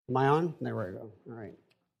Am I on? There we go. All right.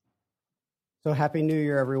 So Happy New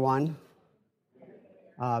Year, everyone.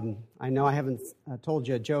 I know I haven't told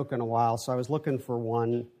you a joke in a while, so I was looking for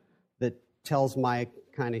one that tells my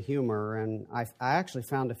kind of humor, and I actually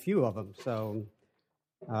found a few of them, so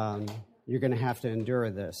you're going to have to endure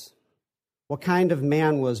this. What kind of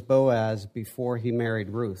man was Boaz before he married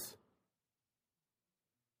Ruth?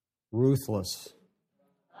 Ruthless.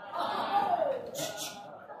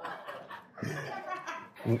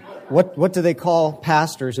 What do they call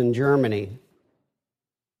pastors in Germany?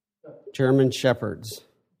 German shepherds.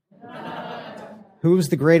 Who's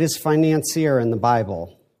the greatest financier in the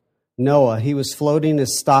Bible? Noah. He was floating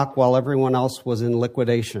his stock while everyone else was in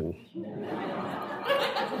liquidation.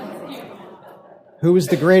 Who was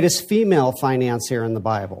the greatest female financier in the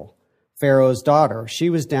Bible? Pharaoh's daughter.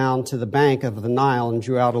 She was down to the bank of the Nile and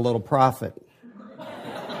drew out a little profit.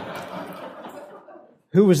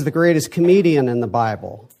 Who was the greatest comedian in the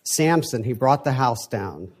Bible? Samson. He brought the house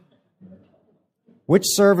down. Which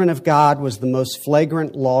servant of God was the most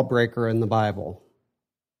flagrant lawbreaker in the Bible?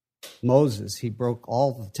 Moses. He broke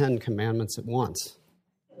all the 10 commandments at once.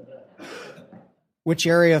 Which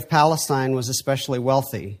area of Palestine was especially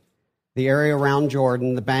wealthy? The area around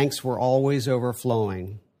Jordan. The banks were always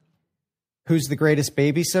overflowing. Who's the greatest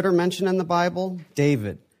babysitter mentioned in the Bible?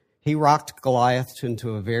 David. He rocked Goliath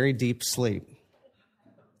into a very deep sleep.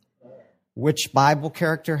 Which Bible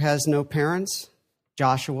character has no parents?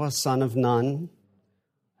 Joshua, son of Nun.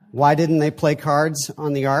 Why didn't they play cards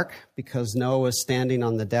on the ark? Because Noah was standing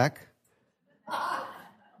on the deck.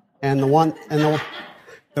 And the one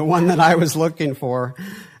that I was looking for,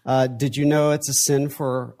 did you know it's a sin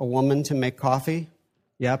for a woman to make coffee?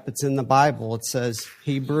 Yep, it's in the Bible. It says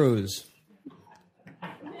Hebrews.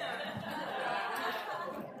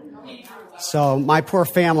 So my poor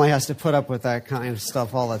family has to put up with that kind of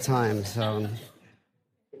stuff all the time.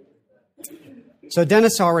 So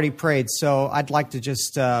Dennis already prayed, so I'd like to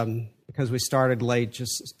just, because we started late,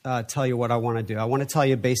 just tell you what I want to do. I want to tell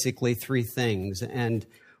you basically 3 things. And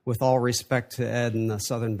with all respect to Ed and the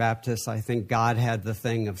Southern Baptists, I think God had the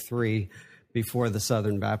thing of 3 before the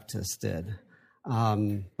Southern Baptists did.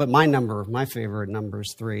 But my favorite number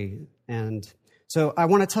is 3. And so I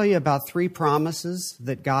want to tell you about 3 promises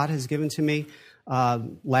that God has given to me.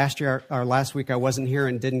 Last week I wasn't here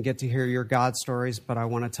and didn't get to hear your God stories, but I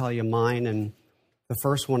want to tell you mine. And the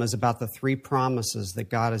first one is about the 3 promises that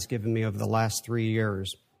God has given me over the last 3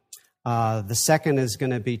 years. The second is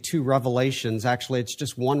going to be 2 revelations. Actually, it's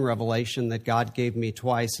just 1 revelation that God gave me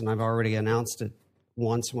twice, and I've already announced it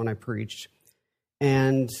once when I preached.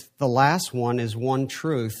 And the last one is 1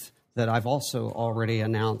 truth that I've also already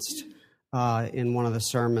announced in one of the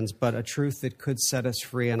sermons, but a truth that could set us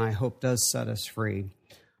free, and I hope does set us free.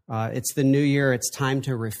 It's the new year. It's time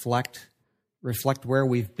to reflect where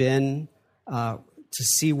we've been, to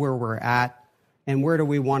see where we're at, and where do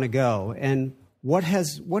we want to go, and what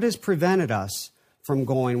has prevented us from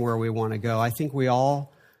going where we want to go. I think we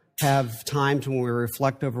all have times when we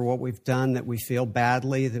reflect over what we've done that we feel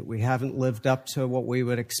badly, that we haven't lived up to what we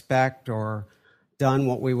would expect, or done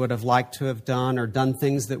what we would have liked to have done, or done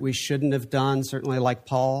things that we shouldn't have done. Certainly like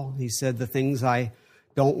Paul, he said, the things I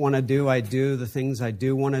don't want to do, I do. The things I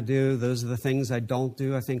do want to do, those are the things I don't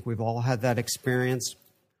do. I think we've all had that experience.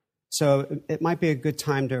 So it might be a good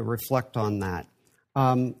time to reflect on that.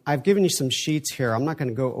 I've given you some sheets here. I'm not going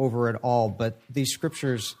to go over it all, but these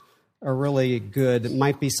scriptures are really good. It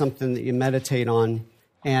might be something that you meditate on.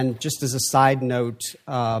 And just as a side note,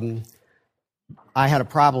 I had a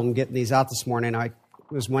problem getting these out this morning. I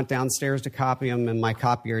went downstairs to copy them, and my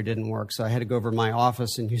copier didn't work, so I had to go over to my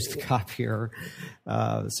office and use the copier.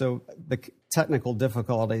 So the technical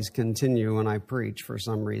difficulties continue when I preach for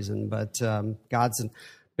some reason, but God's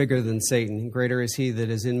bigger than Satan. Greater is he that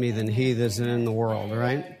is in me than he that is in the world,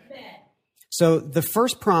 right? So the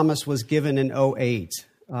first promise was given in 2008.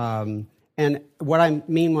 And what I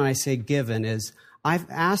mean when I say given is I've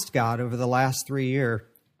asked God over the last 3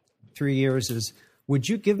 years is, would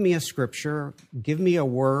you give me a scripture, give me a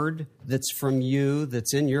word that's from you,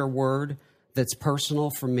 that's in your word, that's personal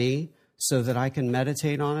for me, so that I can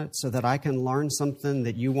meditate on it, so that I can learn something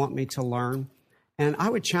that you want me to learn? And I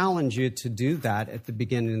would challenge you to do that at the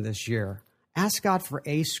beginning of this year. Ask God for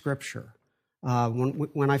a scripture.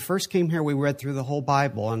 When I first came here, we read through the whole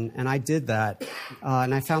Bible, and I did that,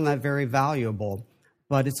 and I found that very valuable.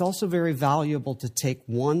 But it's also very valuable to take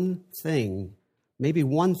one thing, maybe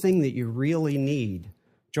one thing that you really need.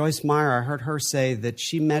 Joyce Meyer, I heard her say that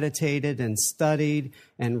she meditated and studied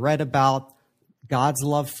and read about God's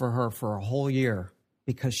love for her for a whole year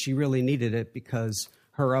because she really needed it, because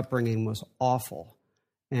her upbringing was awful.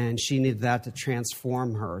 and she needed that to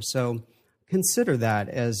transform her. So consider that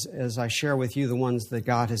as I share with you the ones that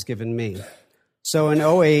God has given me. So in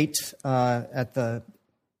 08, at the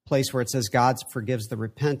place where it says God forgives the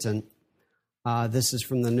repentant, this is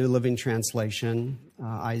from the New Living Translation,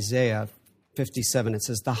 Isaiah 57. It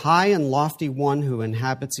says, "The high and lofty one who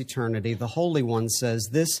inhabits eternity, the Holy One, says,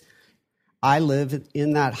 this I live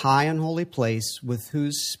in that high and holy place with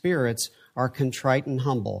whose spirits are contrite and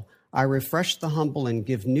humble. I refresh the humble and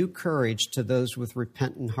give new courage to those with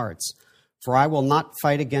repentant hearts. For I will not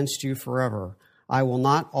fight against you forever. I will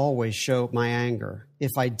not always show my anger.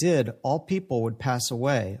 If I did, all people would pass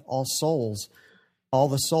away, all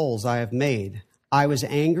the souls I have made. I was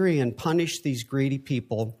angry and punished these greedy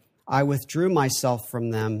people. I withdrew myself from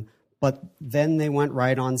them, but then they went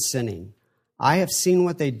right on sinning. I have seen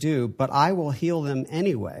what they do, but I will heal them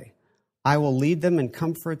anyway. I will lead them and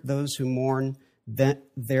comfort those who mourn.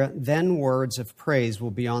 Then words of praise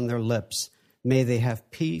will be on their lips. May they have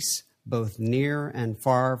peace both near and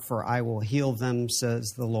far, for I will heal them,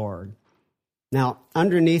 says the Lord." Now,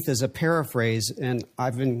 underneath is a paraphrase, and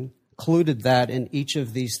I've included that in each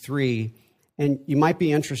of these three, and you might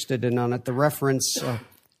be interested in on it. The reference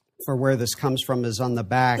for where this comes from is on the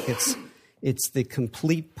back. It's the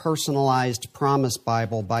Complete Personalized Promise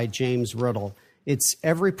Bible by James Riddle. It's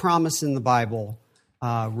every promise in the Bible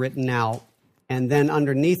written out, and then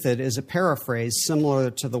underneath it is a paraphrase similar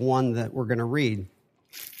to the one that we're going to read.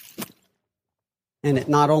 And it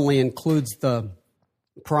not only includes the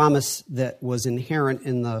promise that was inherent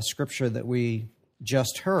in the scripture that we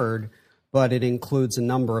just heard, but it includes a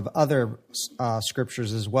number of other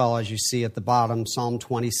scriptures as well, as you see at the bottom: Psalm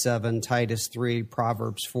 27, Titus 3,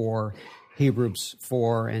 Proverbs 4, Hebrews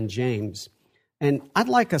 4, and James. And I'd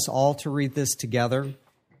like us all to read this together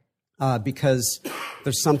because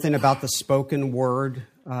there's something about the spoken word.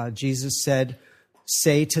 Jesus said,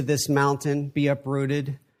 "Say to this mountain, be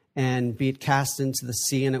uprooted, and be it cast into the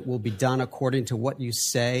sea, and it will be done according to what you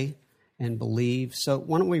say and believe." So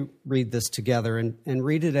why don't we read this together and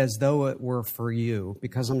read it as though it were for you,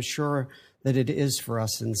 because I'm sure that it is for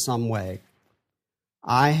us in some way.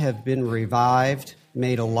 "I have been revived,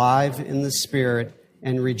 made alive in the Spirit,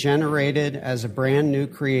 and regenerated as a brand new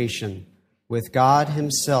creation, with God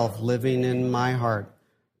Himself living in my heart.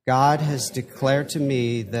 God has declared to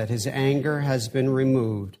me that His anger has been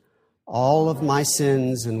removed. All of my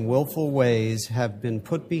sins and willful ways have been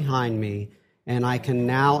put behind me, and I can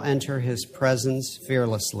now enter His presence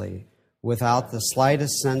fearlessly, without the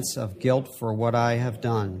slightest sense of guilt for what I have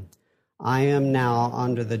done. I am now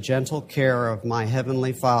under the gentle care of my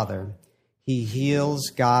Heavenly Father. He heals,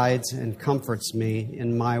 guides, and comforts me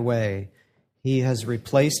in my way. He has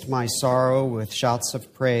replaced my sorrow with shouts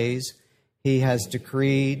of praise. He has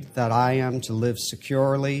decreed that I am to live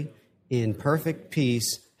securely in perfect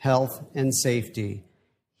peace, health, and safety.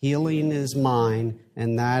 Healing is mine,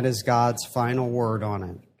 and that is God's final word on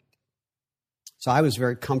it." So I was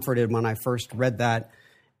very comforted when I first read that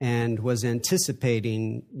and was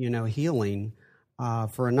anticipating, healing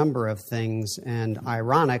for a number of things. And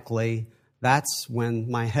ironically, that's when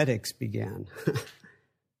my headaches began.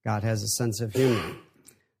 God has a sense of humor.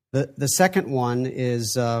 The second one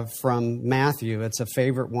is from Matthew. It's a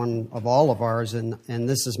favorite one of all of ours, and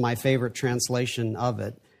this is my favorite translation of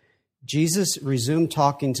it. Jesus resumed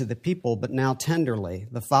talking to the people, but now tenderly.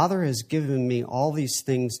 "The Father has given me all these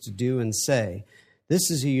things to do and say." This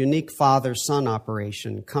is a unique father-son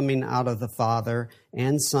operation coming out of the Father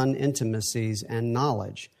and Son intimacies and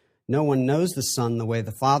knowledge. No one knows the Son the way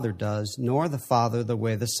the Father does, nor the Father the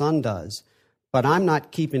way the Son does. But I'm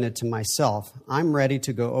not keeping it to myself. I'm ready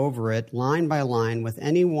to go over it line by line with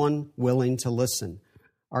anyone willing to listen.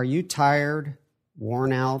 Are you tired,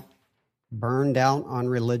 worn out, burned out on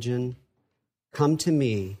religion? Come to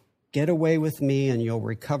me. Get away with me and you'll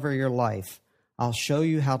recover your life. I'll show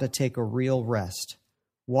you how to take a real rest.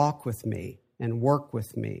 Walk with me and work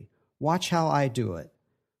with me. Watch how I do it.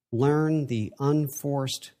 Learn the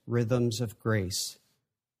unforced rhythms of grace.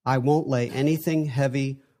 I won't lay anything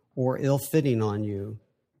heavy or ill-fitting on you.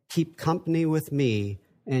 Keep company with me,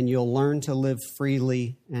 and you'll learn to live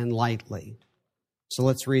freely and lightly. So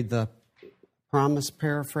let's read the promise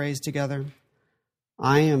paraphrase together.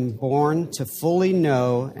 I am born to fully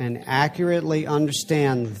know and accurately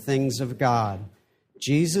understand the things of God.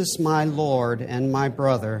 Jesus, my Lord and my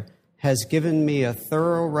brother, has given me a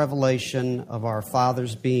thorough revelation of our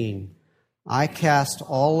Father's being. I cast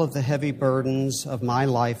all of the heavy burdens of my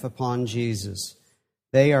life upon Jesus.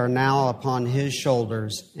 They are now upon His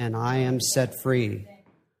shoulders, and I am set free.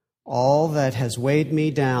 All that has weighed me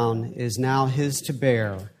down is now His to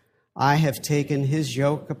bear. I have taken His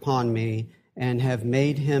yoke upon me, and have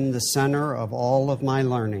made him the center of all of my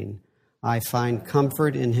learning. I find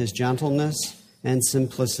comfort in his gentleness and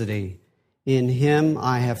simplicity. In him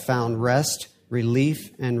I have found rest,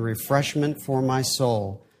 relief, and refreshment for my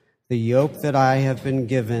soul. The yoke that I have been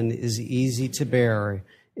given is easy to bear.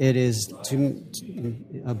 It is to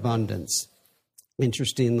abundance.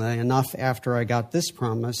 Interestingly enough, after I got this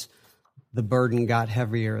promise, the burden got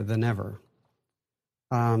heavier than ever.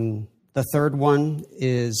 The third one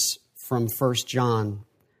is from 1 John.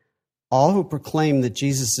 All who proclaim that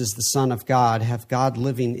Jesus is the Son of God have God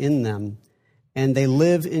living in them, and they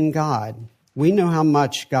live in God. We know how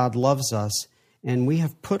much God loves us, and we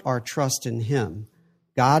have put our trust in him.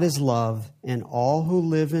 God is love, and all who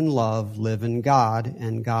live in love live in God,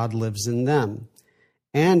 and God lives in them.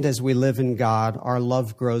 And as we live in God, our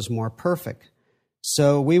love grows more perfect.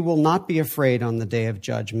 So we will not be afraid on the day of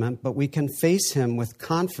judgment, but we can face him with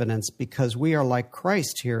confidence because we are like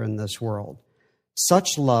Christ here in this world.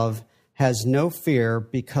 Such love has no fear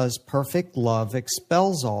because perfect love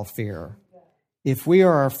expels all fear. If we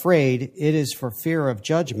are afraid, it is for fear of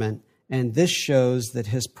judgment, and this shows that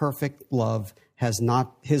his love has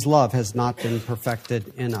not been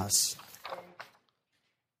perfected in us.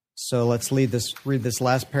 So let's read this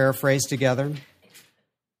last paraphrase together.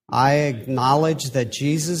 I acknowledge that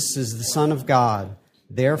Jesus is the Son of God.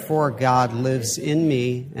 Therefore, God lives in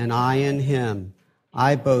me and I in him.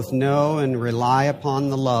 I both know and rely upon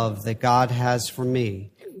the love that God has for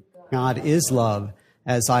me. God is love.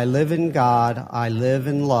 As I live in God, I live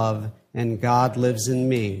in love, and God lives in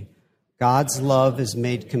me. God's love is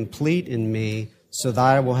made complete in me so that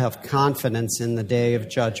I will have confidence in the day of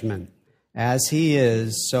judgment. As he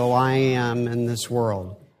is, so I am in this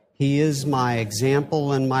world. He is my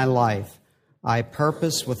example in my life. I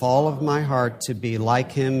purpose with all of my heart to be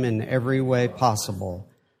like him in every way possible.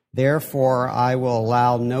 Therefore, I will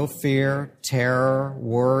allow no fear, terror,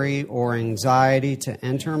 worry, or anxiety to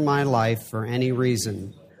enter my life for any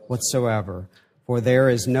reason whatsoever, for there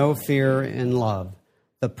is no fear in love.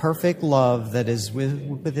 The perfect love that is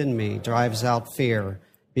within me drives out fear,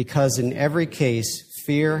 because in every case,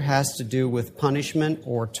 fear has to do with punishment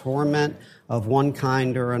or torment of one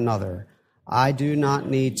kind or another. I do not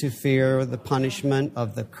need to fear the punishment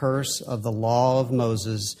of the curse of the law of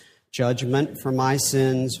Moses, judgment for my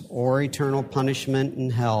sins, or eternal punishment in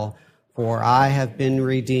hell, for I have been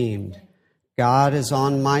redeemed. God is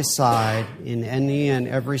on my side in any and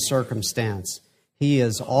every circumstance. He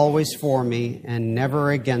is always for me and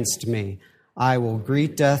never against me. I will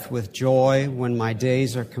greet death with joy when my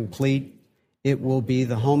days are complete. It will be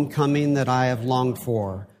the homecoming that I have longed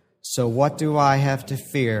for. So what do I have to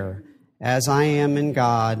fear? As I am in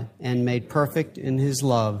God and made perfect in his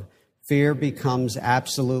love, fear becomes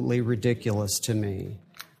absolutely ridiculous to me.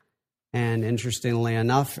 And interestingly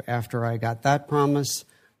enough, after I got that promise,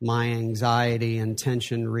 my anxiety and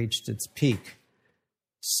tension reached its peak.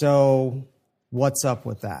 So what's up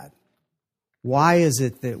with that? Why is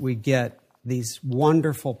it that we get these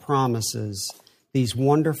wonderful promises, these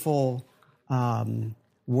wonderful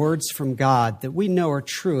words from God that we know are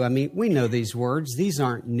true? I mean, we know these words. These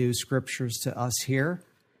aren't new scriptures to us here.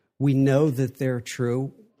 We know that they're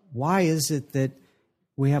true. Why is it that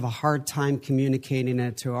we have a hard time communicating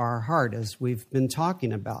it to our heart, as we've been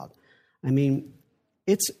talking about? I mean,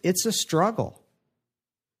 it's a struggle.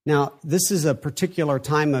 Now, this is a particular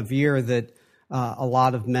time of year that a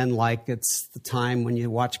lot of men like. It's the time when you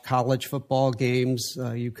watch college football games.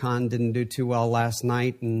 UConn didn't do too well last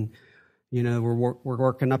night, and you know we're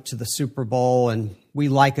working up to the Super Bowl, and we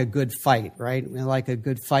like a good fight, right? We like a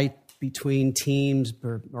good fight between teams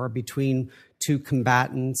or between two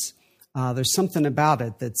combatants. There's something about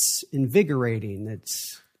it that's invigorating,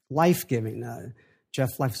 that's life-giving. Jeff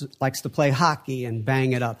likes to play hockey and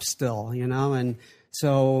bang it up still, you know, and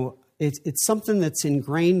so it's something that's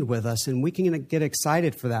ingrained with us, and we can get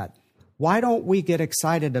excited for that. Why don't we get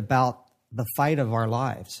excited about the fight of our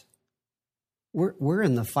lives? We're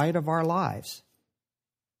in the fight of our lives.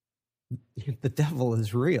 The devil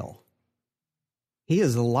is real. He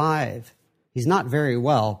is alive. He's not very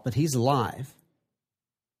well, but he's alive.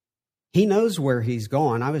 He knows where he's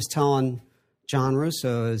going. I was telling John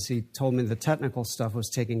Russo, as he told me the technical stuff was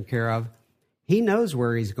taken care of, he knows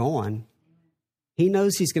where he's going. He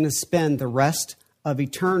knows he's going to spend the rest of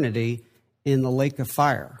eternity in the lake of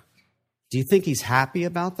fire. Do you think he's happy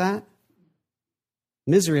about that?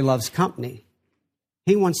 Misery loves company.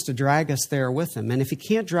 He wants to drag us there with him. And if he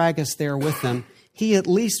can't drag us there with him, he at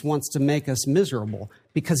least wants to make us miserable,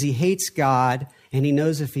 because he hates God, and he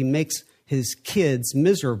knows if he makes his kids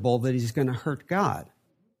miserable that he's going to hurt God.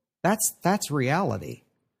 That's reality.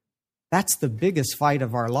 That's the biggest fight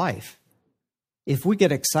of our life. If we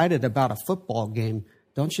get excited about a football game,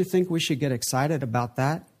 don't you think we should get excited about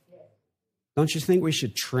that? Don't you think we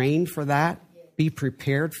should train for that? Be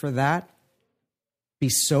prepared for that? Be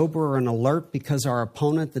sober and alert because our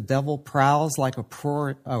opponent, the devil, prowls like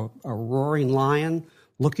a roaring lion,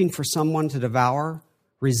 looking for someone to devour.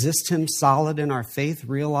 Resist him solid in our faith,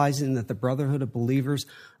 realizing that the brotherhood of believers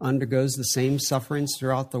undergoes the same sufferings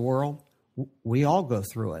throughout the world. We all go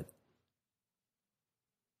through it.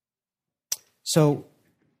 So,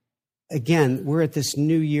 again, we're at this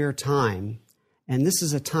new year time, and this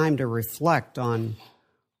is a time to reflect on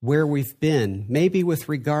where we've been, maybe with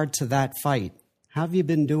regard to that fight. How have you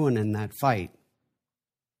been doing in that fight?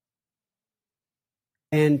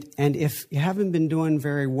 And if you haven't been doing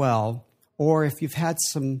very well, or if you've had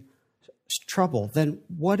some trouble, then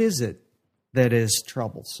what is it that is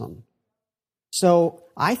troublesome? So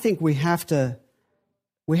I think we have to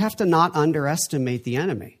not underestimate the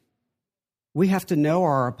enemy. We have to know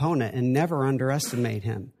our opponent and never underestimate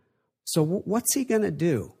him. So what's he going to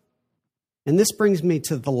do? And this brings me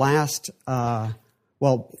to the last, not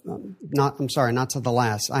to the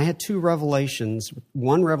last. I had two revelations,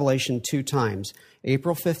 one revelation 2 times,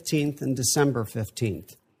 April 15th and December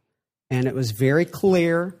 15th. And it was very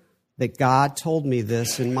clear that God told me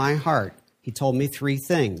this in my heart. He told me 3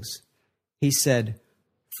 things. He said,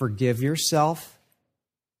 forgive yourself,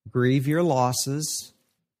 grieve your losses,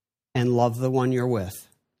 and love the one you're with.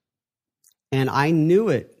 And I knew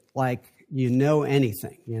it like you know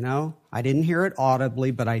anything, you know? I didn't hear it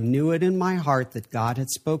audibly, but I knew it in my heart that God had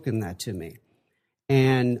spoken that to me.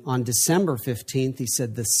 And on December 15th, he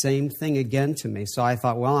said the same thing again to me. So I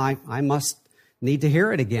thought, well, I must need to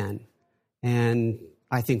hear it again. And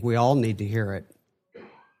I think we all need to hear it.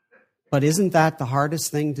 But isn't that the hardest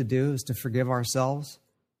thing to do, is to forgive ourselves?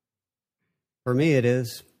 For me, it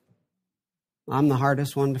is. I'm the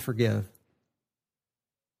hardest one to forgive.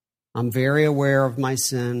 I'm very aware of my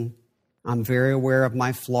sin. I'm very aware of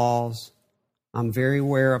my flaws. I'm very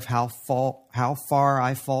aware of how far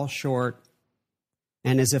I fall short.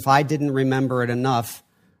 And as if I didn't remember it enough,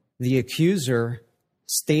 the accuser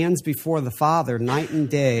stands before the Father night and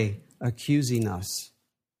day accusing us.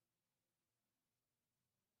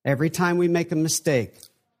 Every time we make a mistake,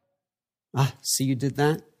 see, you did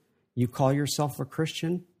that? You call yourself a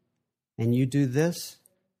Christian and you do this?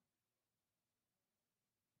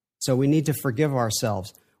 So we need to forgive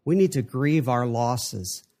ourselves. We need to grieve our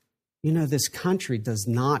losses. You know, this country does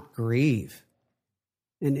not grieve.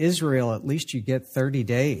 In Israel, at least you get 30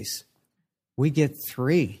 days. We get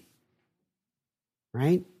 3,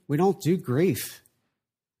 right? We don't do grief.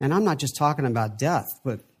 And I'm not just talking about death,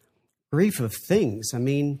 but grief of things. I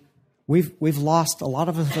mean, we've lost, a lot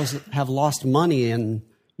of us have lost money in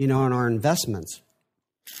our investments.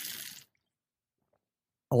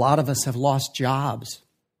 A lot of us have lost jobs.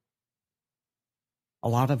 A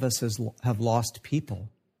lot of us have lost people.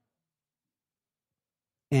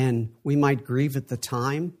 And we might grieve at the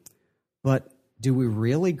time, but do we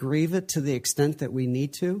really grieve it to the extent that we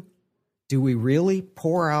need to? Do we really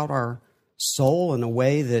pour out our soul in a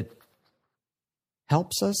way that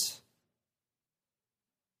helps us?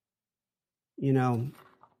 You know,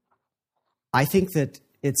 I think that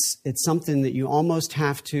it's something that you almost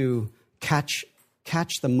have to catch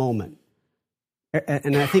the moment.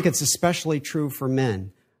 And I think it's especially true for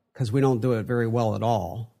men, because we don't do it very well at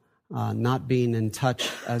all, not being in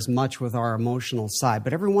touch as much with our emotional side.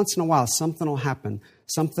 But every once in a while, something will happen.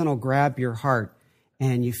 Something will grab your heart,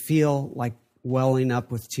 and you feel like welling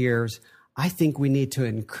up with tears. I think we need to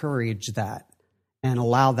encourage that and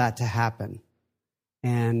allow that to happen.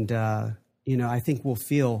 And, I think we'll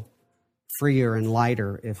feel freer and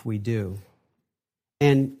lighter if we do.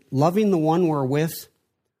 And loving the one we're with,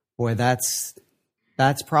 boy, that's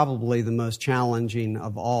probably the most challenging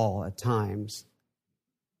of all at times.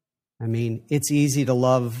 I mean, it's easy to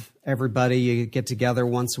love everybody. You get together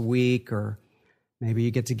once a week, or maybe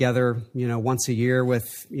you get together, once a year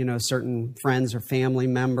with, certain friends or family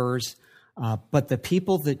members. But the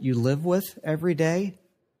people that you live with every day,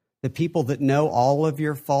 the people that know all of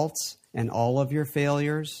your faults and all of your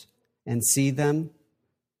failures and see them,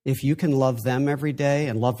 if you can love them every day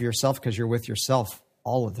and love yourself, because you're with yourself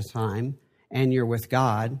all of the time, and you're with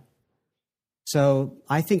God. So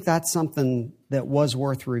I think that's something that was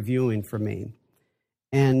worth reviewing for me.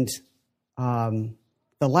 And the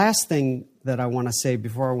last thing that I want to say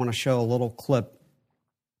before I want to show a little clip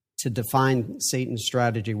to define Satan's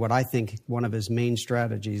strategy, what I think one of his main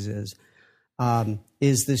strategies is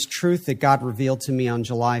this truth that God revealed to me on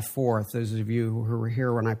July 4th. Those of you who were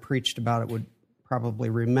here when I preached about it would probably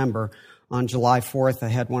remember. On July 4th, I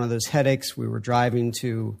had one of those headaches. We were driving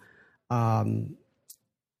to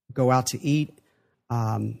go out to eat.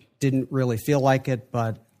 Didn't really feel like it,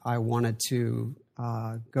 but I wanted to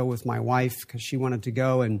go with my wife because she wanted to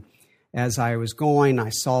go. And as I was going, I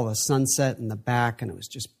saw the sunset in the back, and it was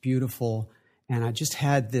just beautiful. And I just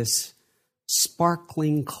had this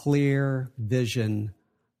sparkling, clear vision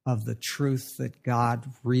of the truth that God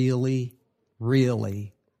really,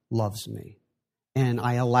 really loves me. And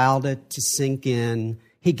I allowed it to sink in.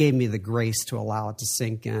 He gave me the grace to allow it to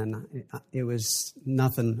sink in. It was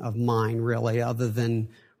nothing of mine, really, other than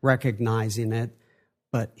recognizing it.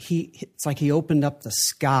 But it's like he opened up the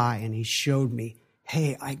sky and he showed me,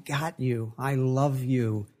 hey, I got you. I love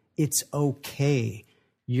you. It's okay.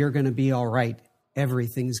 You're going to be all right.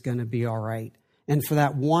 Everything's going to be all right. And for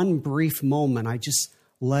that one brief moment, I just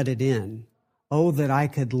let it in. Oh, that I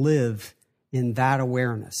could live in that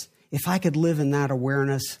awareness. If I could live in that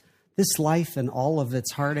awareness, this life and all of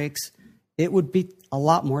its heartaches, it would be a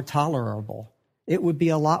lot more tolerable. It would be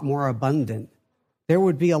a lot more abundant. There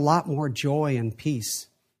would be a lot more joy and peace.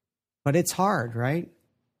 But it's hard, right?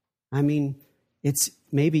 I mean, it's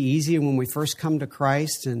maybe easy when we first come to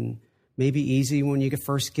Christ, and maybe easy when you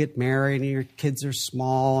first get married and your kids are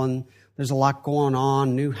small and there's a lot going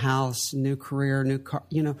on, new house, new career, new car,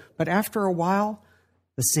 But after a while,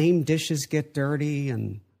 the same dishes get dirty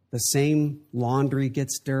and the same laundry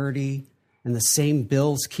gets dirty and the same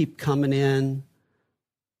bills keep coming in,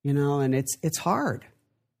 and it's hard.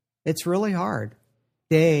 It's really hard.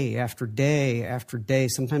 Day after day after day.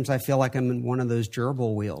 Sometimes I feel like I'm in one of those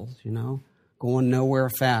gerbil wheels, going nowhere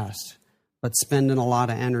fast, but spending a lot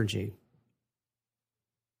of energy.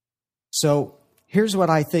 So here's what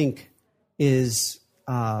I think is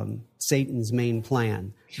Satan's main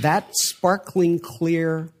plan. That sparkling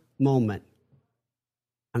clear moment,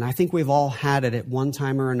 and I think we've all had it at one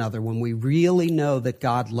time or another, when we really know that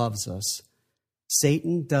God loves us,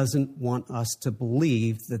 Satan doesn't want us to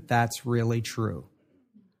believe that that's really true.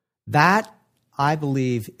 That, I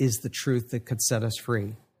believe, is the truth that could set us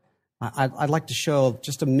free. I'd like to show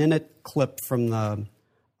just a minute clip from the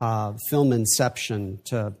film Inception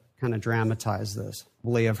to kind of dramatize this.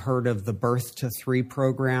 We have heard of the Birth to 3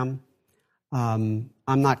 program. I'm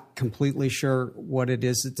not completely sure what it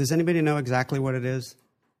is. Does anybody know exactly what it is?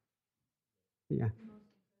 Yeah.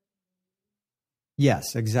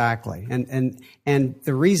 Yes, exactly. And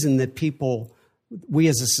the reason that we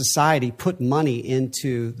as a society put money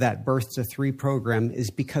into that Birth to 3 program is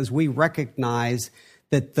because we recognize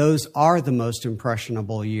that those are the most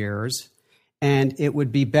impressionable years, and it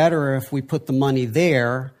would be better if we put the money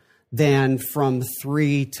there than from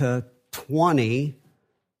 3 to 20,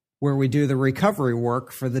 where we do the recovery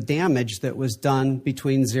work for the damage that was done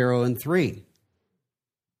between 0 and 3.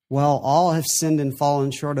 Well, all have sinned and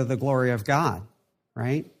fallen short of the glory of God,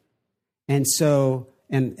 right? And so,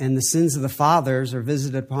 and the sins of the fathers are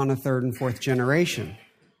visited upon a 3rd and 4th generation.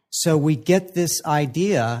 So we get this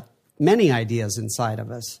idea, many ideas inside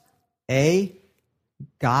of us. A,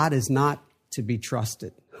 God is not to be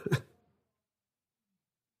trusted.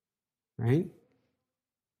 Right?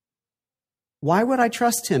 Why would I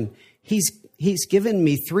trust him? He's given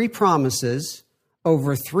me 3 promises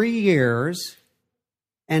over 3 years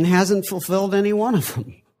and hasn't fulfilled any one of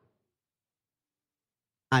them.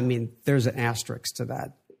 I mean, there's an asterisk to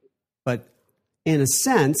that. But in a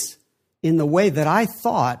sense, in the way that I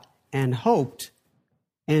thought and hoped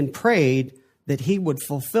and prayed that he would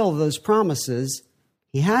fulfill those promises,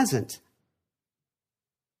 he hasn't.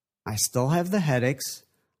 I still have the headaches.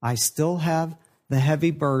 I still have the heavy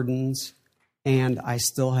burdens, and I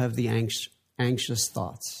still have the anxious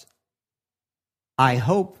thoughts. I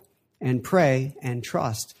hope and pray and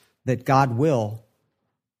trust that God will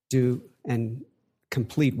do and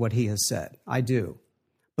complete what he has said. I do.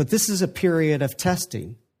 But this is a period of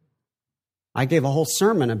testing. I gave a whole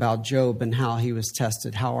sermon about Job and how he was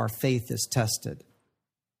tested, how our faith is tested.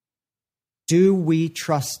 Do we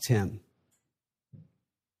trust him?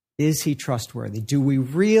 Is he trustworthy? Do we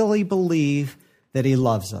really believe that he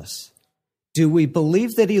loves us? Do we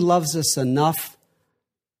believe that he loves us enough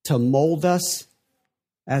to mold us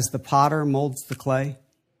as the potter molds the clay?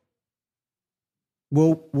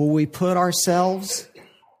 Will we put ourselves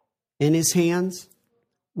in his hands?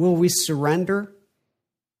 Will we surrender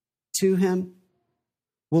to him?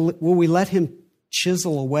 Will we let him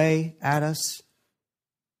chisel away at us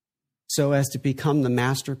so as to become the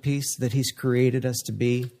masterpiece that he's created us to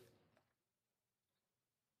be?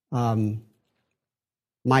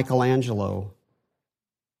 Michelangelo,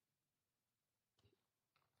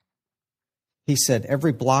 he said,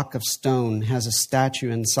 every block of stone has a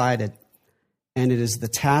statue inside it, and it is the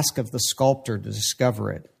task of the sculptor to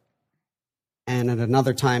discover it. And at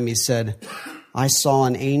another time he said, I saw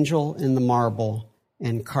an angel in the marble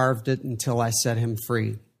and carved it until I set him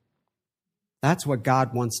free. That's what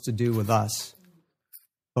God wants to do with us,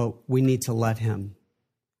 but we need to let him.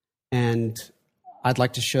 And I'd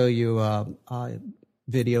like to show you a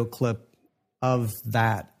video clip of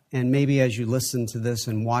that. And maybe as you listen to this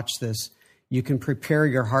and watch this, you can prepare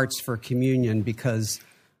your hearts for communion, because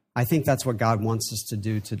I think that's what God wants us to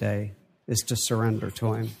do today, is to surrender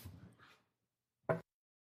to him.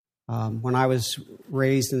 When I was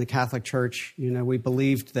raised in the Catholic Church, we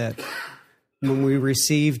believed that when we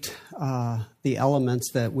received the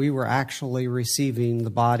elements, that we were actually receiving the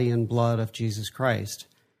body and blood of Jesus Christ.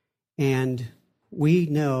 And we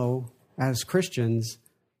know as Christians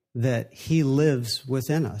that he lives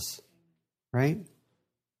within us, right?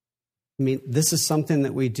 I mean, this is something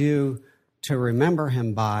that we do to remember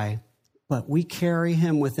him by, but we carry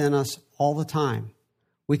him within us all the time.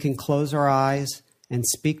 We can close our eyes and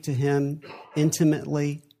speak to him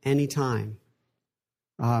intimately anytime.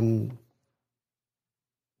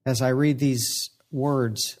 As I read these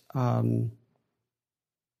words,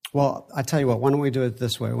 well, I tell you what, why don't we do it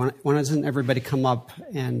this way? Why doesn't everybody come up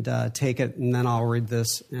and take it, and then I'll read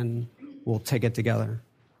this, and we'll take it together.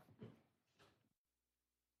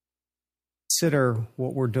 Consider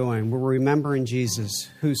what we're doing. We're remembering Jesus,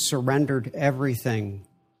 who surrendered everything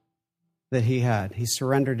that he had. He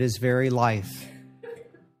surrendered his very life.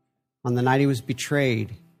 On the night he was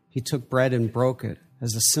betrayed, he took bread and broke it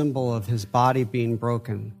as a symbol of his body being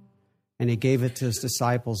broken. And he gave it to his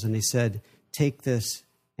disciples, and he said, take this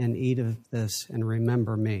and eat of this and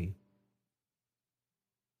remember me.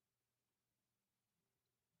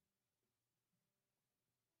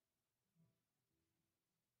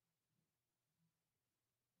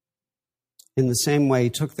 In the same way, he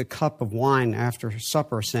took the cup of wine after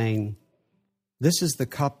supper, saying, this is the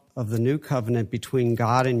cup of the new covenant between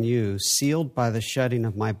God and you, sealed by the shedding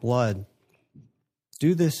of my blood.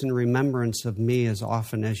 Do this in remembrance of me as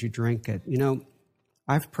often as you drink it.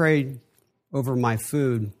 I've prayed over my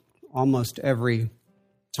food almost every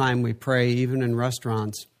time we pray, even in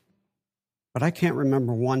restaurants. But I can't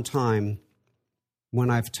remember one time when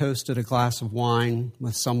I've toasted a glass of wine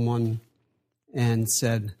with someone and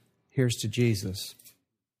said, here's to Jesus.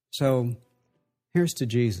 So here's to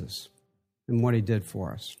Jesus and what he did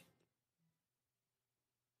for us.